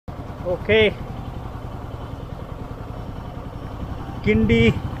Okay,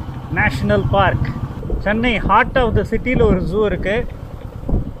 Guindy National Park. Chennai, heart of the city lo oru zoo irukku.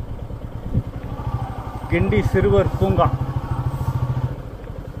 Guindy Silver Punga.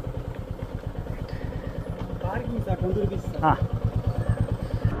 Parking is 20 rupees.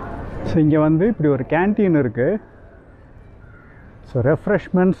 So இங்க வந்து இப்படி ஒரு canteen இருக்கு. So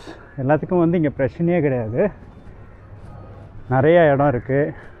refreshments எல்லாத்துக்கும் வந்து இங்கே பிரச்சனையே கிடையாது. நிறைய இடம்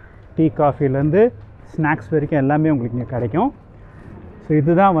இருக்குது. டீ காஃபிலேருந்து ஸ்நாக்ஸ் வரைக்கும் எல்லாமே உங்களுக்கு இங்கே கிடைக்கும். ஸோ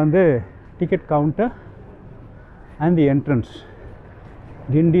இதுதான் வந்து ticket counter and the entrance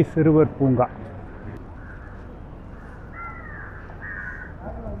கிண்டி சிறுவர் பூங்கா.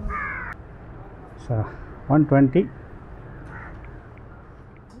 ஸோ 120.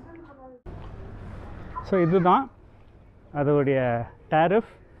 ஸோ இதுதான் அதோடைய tariff.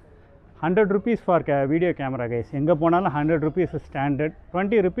 100 rupees for video camera guys. எங்கே போனாலும் 100 rupees standard.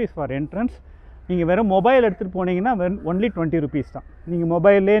 20 rupees for entrance. நீங்கள் வெறும் மொபைல் எடுத்துகிட்டு போனீங்கன்னா ஒன்லி 20 rupees தான். நீங்கள்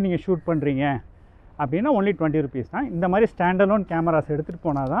மொபைல்லே நீங்கள் ஷூட் பண்ணுறீங்க அப்படின்னா ஒன்லி 20 rupees தான். இந்த மாதிரி ஸ்டாண்டலோன் கேமராஸ் எடுத்துகிட்டு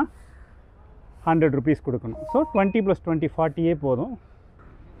போனால் தான் 100 rupees கொடுக்கணும். ஸோ 20 + 20 40 போதும்.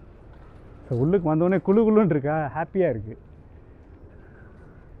 ஸோ உள்ளுக்கு வந்தோடனே குழு குழுன்னு இருக்கா, ஹாப்பியாக இருக்குது.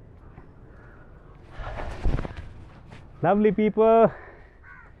 Lovely people,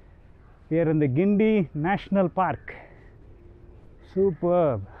 we are in the Guindy National Park.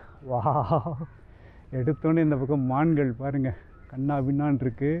 Superb. Wow. எடுத்தோன்னே இந்த பக்கம் மான்கள் பாருங்கள், கண்ணா பின்னான்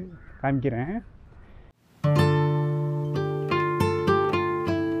இருக்கு. காமிக்கிறேன்.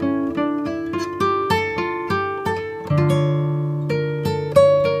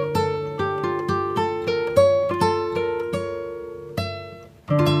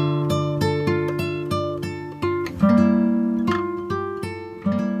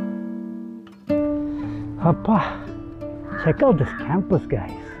 அப்பா, check out this campus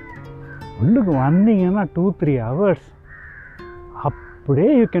guys. உள்ளுக்கு வந்தீங்கன்னா 2-3 hours அப்படியே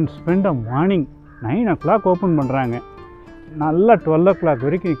you can spend a morning. 9 o'clock open பண்ணுறாங்க. நல்லா 12 o'clock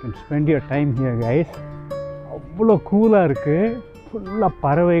வரைக்கும் you can spend your time here guys. அவ்வளோ கூலாக இருக்குது. ஃபுல்லாக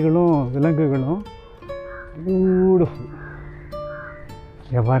பறவைகளும் விலங்குகளும் பியூட்டிஃபுல்.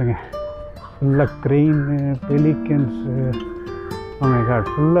 இங்கே பாருங்க, ஃபுல்லாக க்ரெயின்னு, பெலிக்கன்ஸு. ஓ மை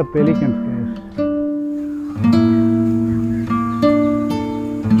காட், ஃபுல்லாக பெலிக்கன்ஸ் கைஸ்.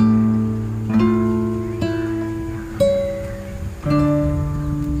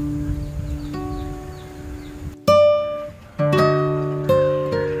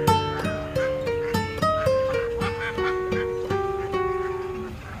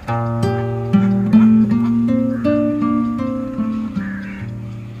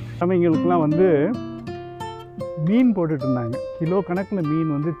 சமையங்களுக்கெலாம் வந்து மீன் போட்டுட்டு இருந்தாங்க. கிலோ கணக்கில் மீன்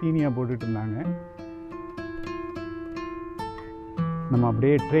வந்து தீனியாக போட்டுட்டு இருந்தாங்க. நம்ம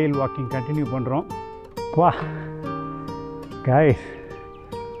அப்படியே ட்ரெயில் வாக்கிங் கண்டினியூ பண்ணுறோம். வா guys,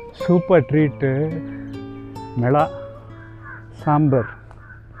 super treat. மெளா sambar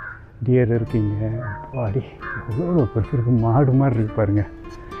dear இருக்கீங்க. பாடி எவ்வளோ பெருசு இருக்கு, மாடு மாதிரி இருக்கு பாருங்க.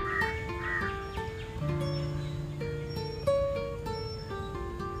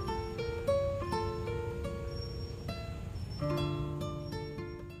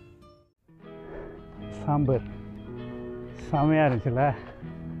 சாம்பர் செமையாக இருந்துச்சுல்ல.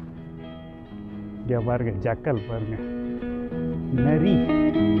 இங்கே பாருங்க, ஜக்கல் பாருங்க, நரி.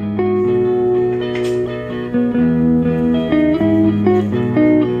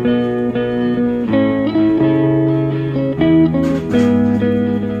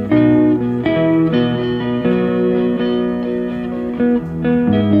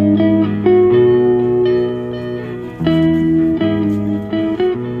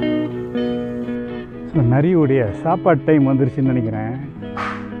 நரியுடைய சாப்பாடு டைம் வந்துருச்சுன்னு நினைக்கிறேன்.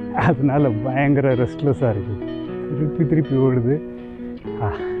 அதனால பயங்கர ரெஸ்ட்லெஸ்ஸாக இருக்குது. திருப்பி திருப்பி ஓடுது.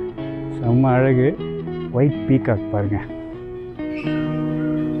 செம்ம அழகு. ஒயிட் பீகாக் பாருங்கள்.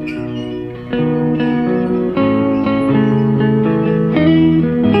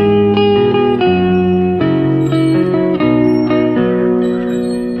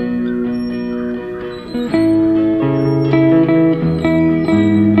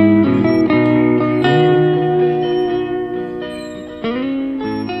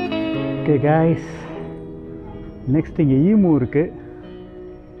 guys, next thing emu இருக்கு.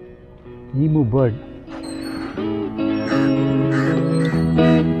 emu bird.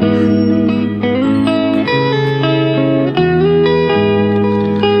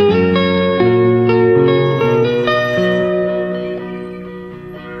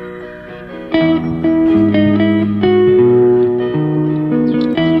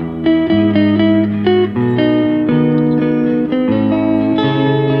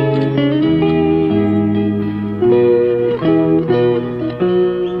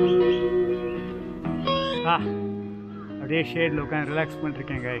 ஷேடில் உட்காந்து ரிலாக்ஸ்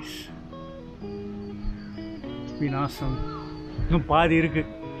பண்ணிருக்கேன் கைஸ். been awesome. இன்னும் பாதி இருக்கு.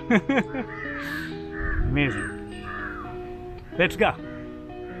 Amazing. Let's go.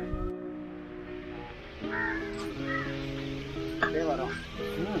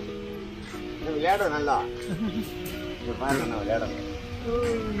 விளையாடும் நல்லா. விளையாடும்.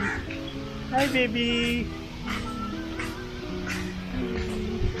 Hi baby.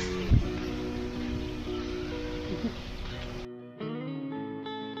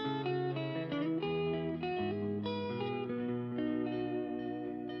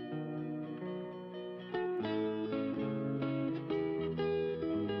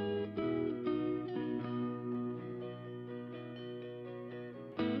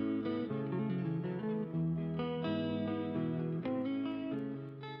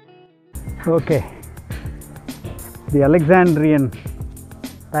 Okay, the Alexandrian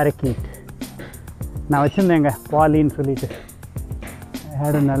parakeet. நான் வச்சுருந்தேங்க பாலின்னு சொல்லிட்டு. I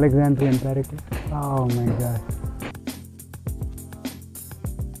had an Alexandrian parakeet. Oh my god.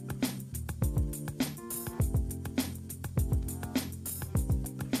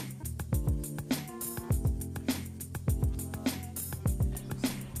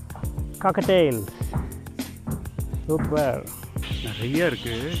 Cockatiels. Super. நிறைய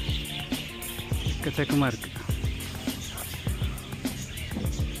இருக்கு, எக்கச்சக்கமாக இருக்கு.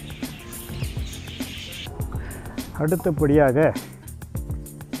 அடுத்தபடியாக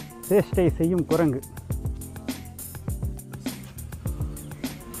சேஷ்டை செய்யும் குரங்கு.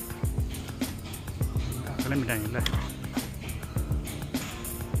 கிளம்பிட்டாங்கல்ல,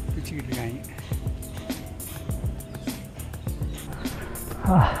 பிச்சுக்கிட்டு இருக்காங்க.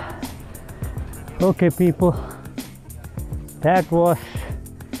 Okay people, that was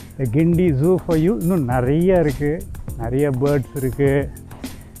the Guindy Zoo for you. இன்னும் நிறைய இருக்குது, நிறைய பேர்ட்ஸ் இருக்குது,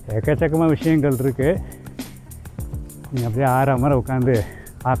 எக்கச்சக்கமாக விஷயங்கள் இருக்குது. நீங்கள் அப்படியே ஆறாம உட்காந்து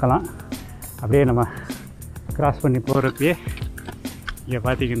பார்க்கலாம். அப்படியே நம்ம கிராஸ் பண்ணி போகிறப்பயே இங்கே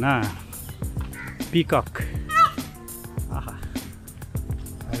பார்த்தீங்கன்னா பீகாக். ஆஹா,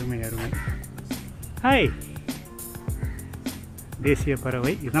 அருமை அருமை. ஹாய், தேசிய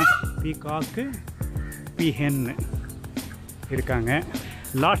பறவை இதுதான் பீகாக்கு. பீஹென்னு இருக்காங்க.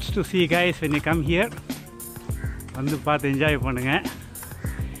 Lots to see guys when you come here. வந்து பார்த்து என்ஜாய் பண்ணுங்கள்.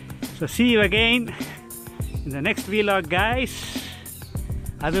 So see you again in the next vlog guys.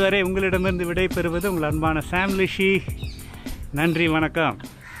 அதுவரை உங்களிடமிருந்து விடை பெறுவது உங்கள் அன்பான சாம்லிஷி. நன்றி, வணக்கம்.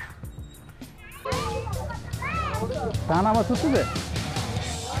 தானாமா சுற்றுது.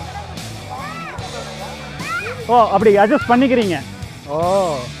 ஓ, அப்படி அட்ஜஸ்ட் பண்ணிக்கிறீங்க. ஓ,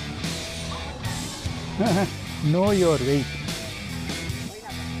 know your weight.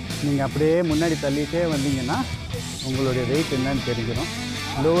 நீங்கள் அப்படியே முன்னாடி தள்ளிட்டே வந்தீங்கன்னா உங்களுடைய வெயிட் என்னன்னு தெரிஞ்சிடும்.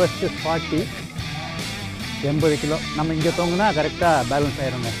 Lowest 40, 80 kilo. நம்ம இங்கே தொங்குனா கரெக்டாக பேலன்ஸ்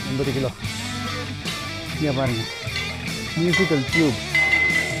ஆகிடுங்க. 80 கிலோ. இங்கே பாருங்கள், மியூசிக்கல் டியூப்.